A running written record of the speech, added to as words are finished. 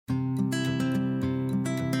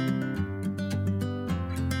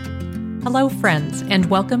Hello, friends, and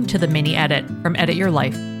welcome to the Mini Edit from Edit Your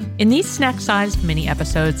Life. In these snack-sized mini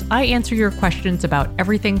episodes, I answer your questions about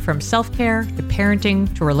everything from self-care to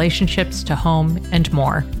parenting to relationships to home and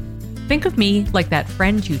more. Think of me like that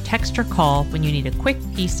friend you text or call when you need a quick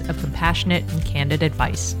piece of compassionate and candid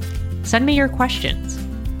advice. Send me your questions.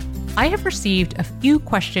 I have received a few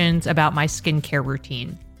questions about my skincare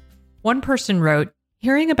routine. One person wrote,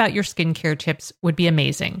 "Hearing about your skincare tips would be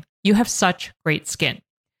amazing. You have such great skin."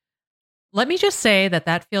 Let me just say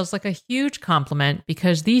that feels like a huge compliment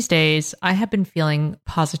because these days I have been feeling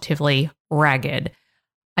positively ragged.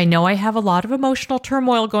 I know I have a lot of emotional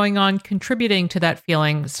turmoil going on contributing to that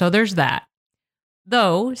feeling, so there's that.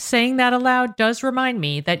 Though, saying that aloud does remind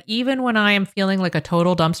me that even when I am feeling like a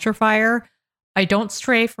total dumpster fire, I don't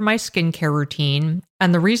stray from my skincare routine.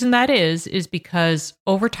 And the reason that is because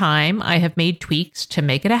over time I have made tweaks to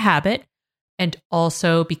make it a habit, and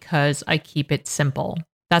also because I keep it simple.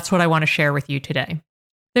 That's what I want to share with you today.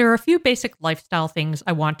 There are a few basic lifestyle things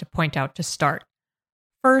I want to point out to start.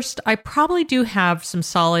 First, I probably do have some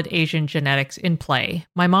solid Asian genetics in play.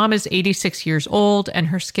 My mom is 86 years old and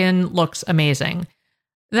her skin looks amazing.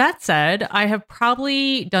 That said, I have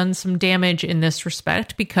probably done some damage in this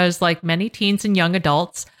respect because, like many teens and young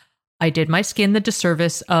adults, I did my skin the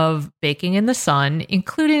disservice of baking in the sun,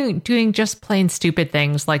 including doing just plain stupid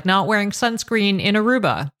things like not wearing sunscreen in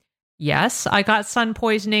Aruba. Yes, I got sun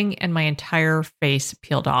poisoning and my entire face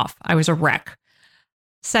peeled off. I was a wreck.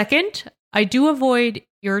 Second, I do avoid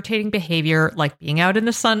irritating behavior like being out in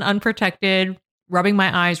the sun unprotected, rubbing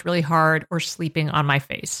my eyes really hard, or sleeping on my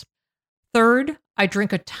face. Third, I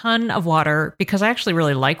drink a ton of water because I actually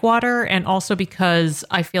really like water and also because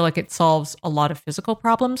I feel like it solves a lot of physical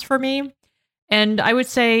problems for me. And I would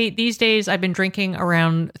say these days I've been drinking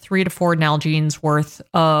around 3 to 4 Nalgene's worth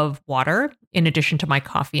of water in addition to my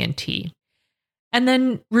coffee and tea. And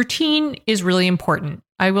then routine is really important.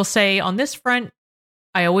 I will say on this front,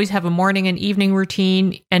 I always have a morning and evening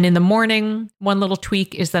routine. And in the morning, one little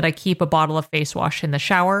tweak is that I keep a bottle of face wash in the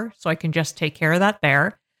shower so I can just take care of that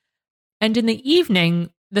there. And in the evening,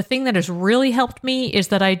 the thing that has really helped me is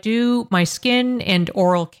that I do my skin and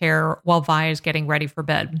oral care while Vi is getting ready for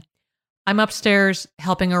bed. I'm upstairs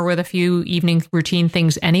helping her with a few evening routine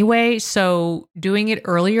things anyway, so doing it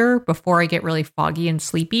earlier before I get really foggy and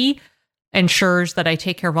sleepy ensures that I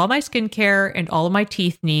take care of all my skincare and all of my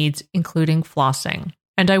teeth needs, including flossing.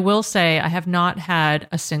 And I will say I have not had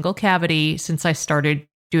a single cavity since I started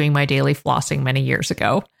doing my daily flossing many years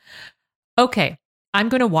ago. Okay, I'm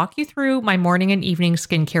going to walk you through my morning and evening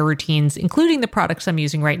skincare routines, including the products I'm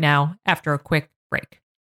using right now, after a quick break.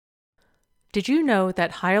 Did you know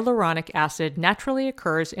that hyaluronic acid naturally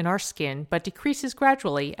occurs in our skin but decreases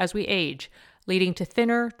gradually as we age, leading to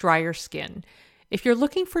thinner, drier skin? If you're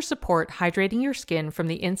looking for support hydrating your skin from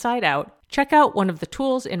the inside out, check out one of the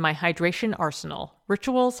tools in my hydration arsenal,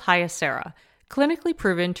 Ritual's Hyacera. Clinically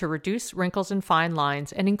proven to reduce wrinkles and fine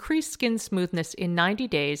lines and increase skin smoothness in 90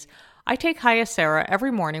 days, I take Hyacera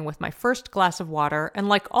every morning with my first glass of water, and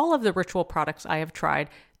like all of the Ritual products I have tried,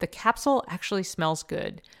 the capsule actually smells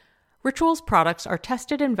good. Ritual's products are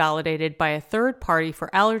tested and validated by a third party for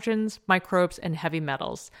allergens, microbes, and heavy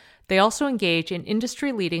metals. They also engage in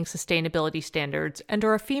industry-leading sustainability standards and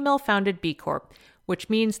are a female-founded B Corp, which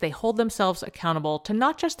means they hold themselves accountable to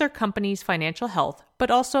not just their company's financial health, but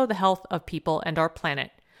also the health of people and our planet.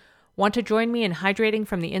 Want to join me in hydrating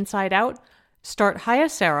from the inside out? Start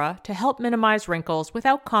Hyacera to help minimize wrinkles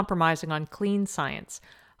without compromising on clean science.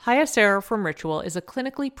 Hyacera from Ritual is a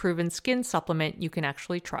clinically proven skin supplement you can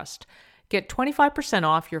actually trust. Get 25%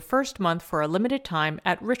 off your first month for a limited time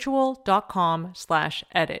at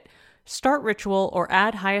ritual.com/edit. Start Ritual or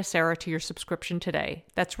add Hyacera to your subscription today.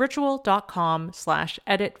 That's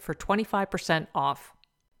ritual.com/edit for 25% off.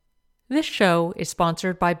 This show is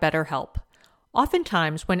sponsored by BetterHelp.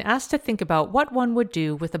 Oftentimes, when asked to think about what one would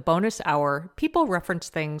do with a bonus hour, people reference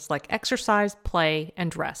things like exercise, play,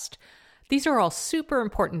 and rest. These are all super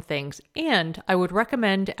important things, and I would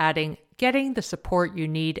recommend adding getting the support you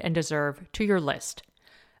need and deserve to your list.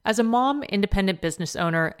 As a mom, independent business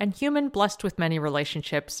owner, and human blessed with many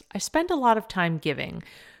relationships, I spend a lot of time giving.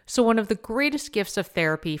 So one of the greatest gifts of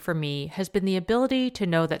therapy for me has been the ability to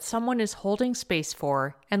know that someone is holding space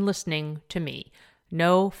for and listening to me.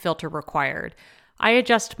 No filter required. I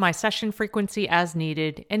adjust my session frequency as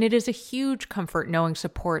needed, and it is a huge comfort knowing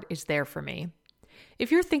support is there for me. If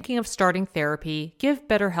you're thinking of starting therapy, give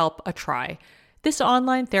BetterHelp a try. This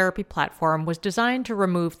online therapy platform was designed to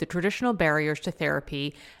remove the traditional barriers to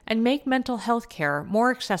therapy and make mental health care more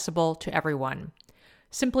accessible to everyone.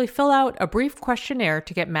 Simply fill out a brief questionnaire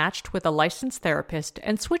to get matched with a licensed therapist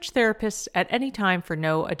and switch therapists at any time for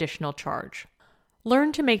no additional charge.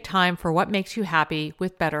 Learn to make time for what makes you happy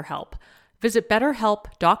with BetterHelp. Visit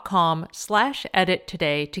betterhelp.com/edit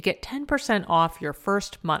today to get 10% off your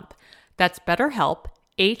first month. That's BetterHelp,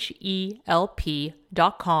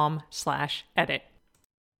 HELP.com/edit.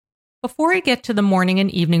 Before I get to the morning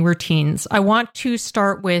and evening routines, I want to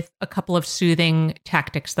start with a couple of soothing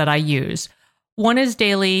tactics that I use. One is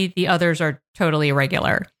daily, the others are totally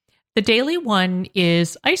irregular. The daily one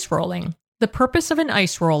is ice rolling. The purpose of an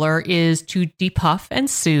ice roller is to depuff and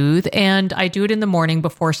soothe, and I do it in the morning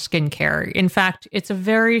before skincare. In fact, it's a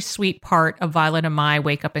very sweet part of Violet and my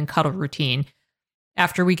wake up and cuddle routine.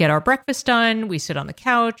 After we get our breakfast done, we sit on the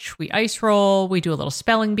couch, we ice roll, we do a little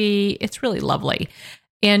spelling bee. It's really lovely.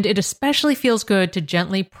 And it especially feels good to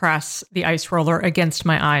gently press the ice roller against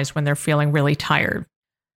my eyes when they're feeling really tired.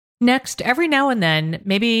 Next, every now and then,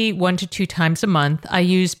 maybe 1 to 2 times a month, I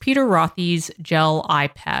use Peter Rothy's gel eye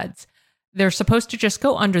pads. They're supposed to just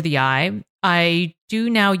go under the eye. I do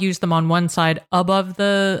now use them on one side above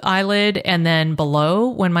the eyelid and then below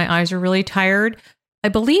when my eyes are really tired. I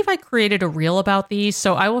believe I created a reel about these,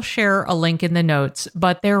 so I will share a link in the notes,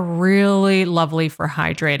 but they're really lovely for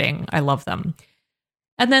hydrating. I love them.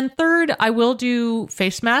 And then third, I will do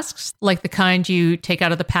face masks, like the kind you take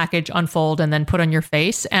out of the package, unfold, and then put on your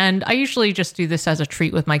face. And I usually just do this as a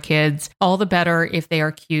treat with my kids. All the better if they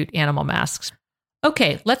are cute animal masks.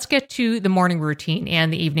 Okay, let's get to the morning routine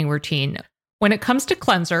and the evening routine. When it comes to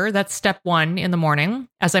cleanser, that's step 1 in the morning.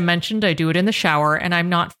 As I mentioned, I do it in the shower, and I'm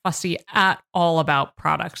not fussy at all about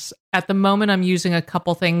products. At the moment, I'm using a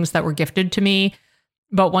couple things that were gifted to me,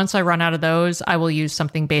 but once I run out of those, I will use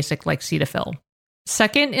something basic like Cetaphil.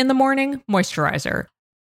 Second in the morning, moisturizer.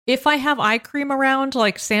 If I have eye cream around,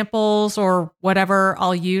 like samples or whatever,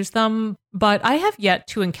 I'll use them. But I have yet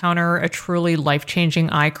to encounter a truly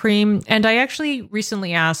life-changing eye cream. And I actually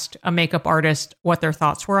recently asked a makeup artist what their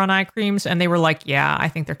thoughts were on eye creams. And they were like, yeah, I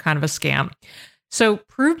think they're kind of a scam. So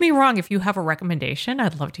prove me wrong if you have a recommendation.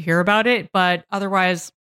 I'd love to hear about it. But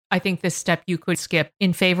otherwise, I think this step you could skip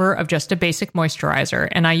in favor of just a basic moisturizer.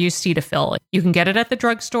 And I use Cetaphil. You can get it at the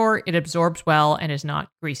drugstore. It absorbs well and is not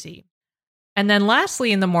greasy. And then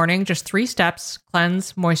lastly, in the morning, just 3 steps: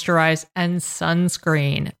 cleanse, moisturize, and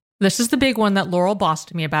sunscreen. This is the big one that Laurel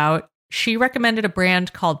bossed me about. She recommended a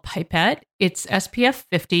brand called Pipette. It's SPF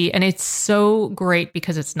 50, and it's so great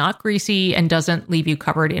because it's not greasy and doesn't leave you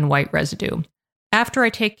covered in white residue. After I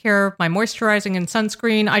take care of my moisturizing and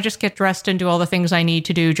sunscreen, I just get dressed and do all the things I need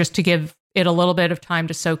to do just to give it a little bit of time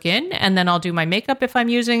to soak in. And then I'll do my makeup if I'm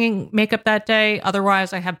using makeup that day.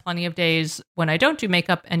 Otherwise, I have plenty of days when I don't do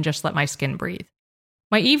makeup and just let my skin breathe.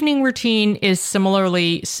 My evening routine is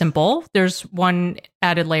similarly simple. There's one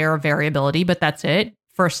added layer of variability, but that's it.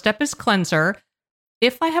 First step is cleanser.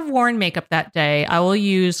 If I have worn makeup that day, I will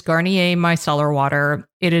use Garnier Micellar Water.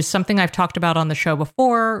 It is something I've talked about on the show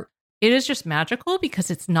before. It is just magical because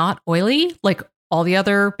it's not oily like all the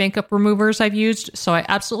other makeup removers I've used, so I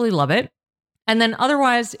absolutely love it. And then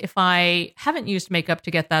otherwise, if I haven't used makeup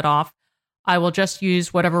to get that off, I will just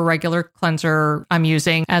use whatever regular cleanser I'm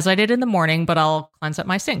using as I did in the morning, but I'll cleanse at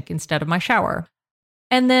my sink instead of my shower.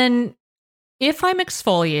 And then if I'm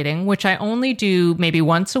exfoliating, which I only do maybe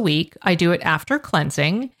once a week, I do it after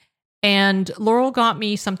cleansing. And Laurel got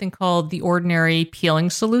me something called the Ordinary Peeling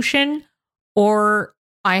Solution, or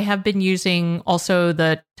I have been using also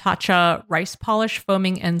the Tatcha Rice Polish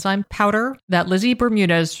Foaming Enzyme Powder that Lizzie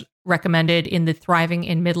Bermudez recommended in the Thriving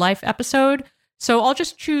in Midlife episode. So I'll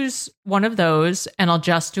just choose one of those and I'll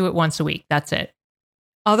just do it once a week. That's it.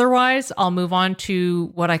 Otherwise, I'll move on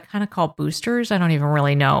to what I kind of call boosters. I don't even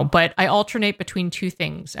really know, but I alternate between 2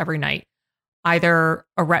 things every night. Either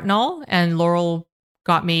a retinol, and Laurel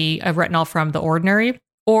got me a retinol from The Ordinary,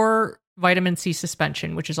 or vitamin C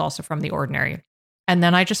suspension, which is also from The Ordinary. And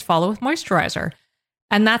then I just follow with moisturizer.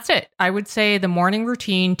 And that's it. I would say the morning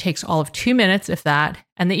routine takes all of 2 minutes, if that.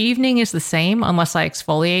 And the evening is the same, unless I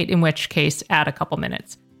exfoliate, in which case add a couple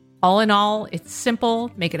minutes. All in all, it's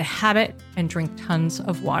simple, make it a habit, and drink tons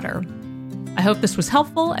of water. I hope this was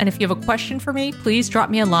helpful. And if you have a question for me, please drop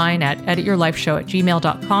me a line at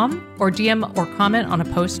edityourlifeshow@gmail.com or DM or comment on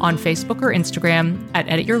a post on Facebook or Instagram at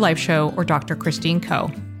edityourlifeshow or Dr. Christine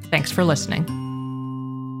Coe. Thanks for listening.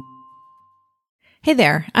 Hey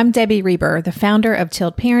there, I'm Debbie Reber, the founder of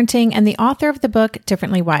Tilt Parenting and the author of the book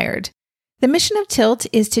Differently Wired. The mission of Tilt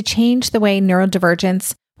is to change the way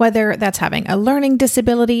neurodivergence, whether that's having a learning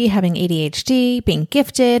disability, having ADHD, being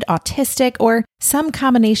gifted, autistic, or some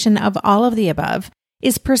combination of all of the above,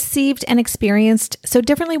 is perceived and experienced so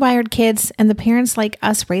differently wired kids and the parents like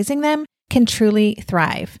us raising them can truly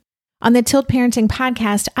thrive. On the Tilt Parenting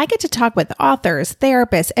podcast, I get to talk with authors,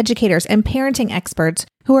 therapists, educators, and parenting experts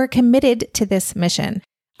who are committed to this mission.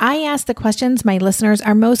 I ask the questions my listeners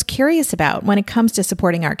are most curious about when it comes to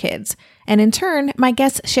supporting our kids. And in turn, my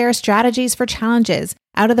guests share strategies for challenges,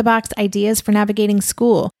 out-of-the-box ideas for navigating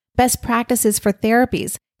school, best practices for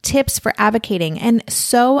therapies, tips for advocating, and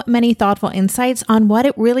so many thoughtful insights on what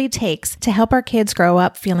it really takes to help our kids grow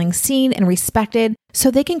up feeling seen and respected so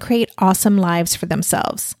they can create awesome lives for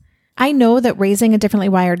themselves. I know that raising a differently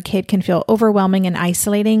wired kid can feel overwhelming and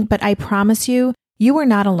isolating, but I promise you, you are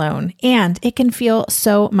not alone, and it can feel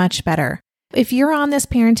so much better. If you're on this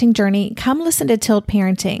parenting journey, come listen to Tilt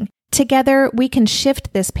Parenting. Together, we can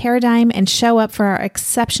shift this paradigm and show up for our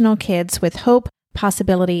exceptional kids with hope,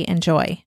 possibility, and joy.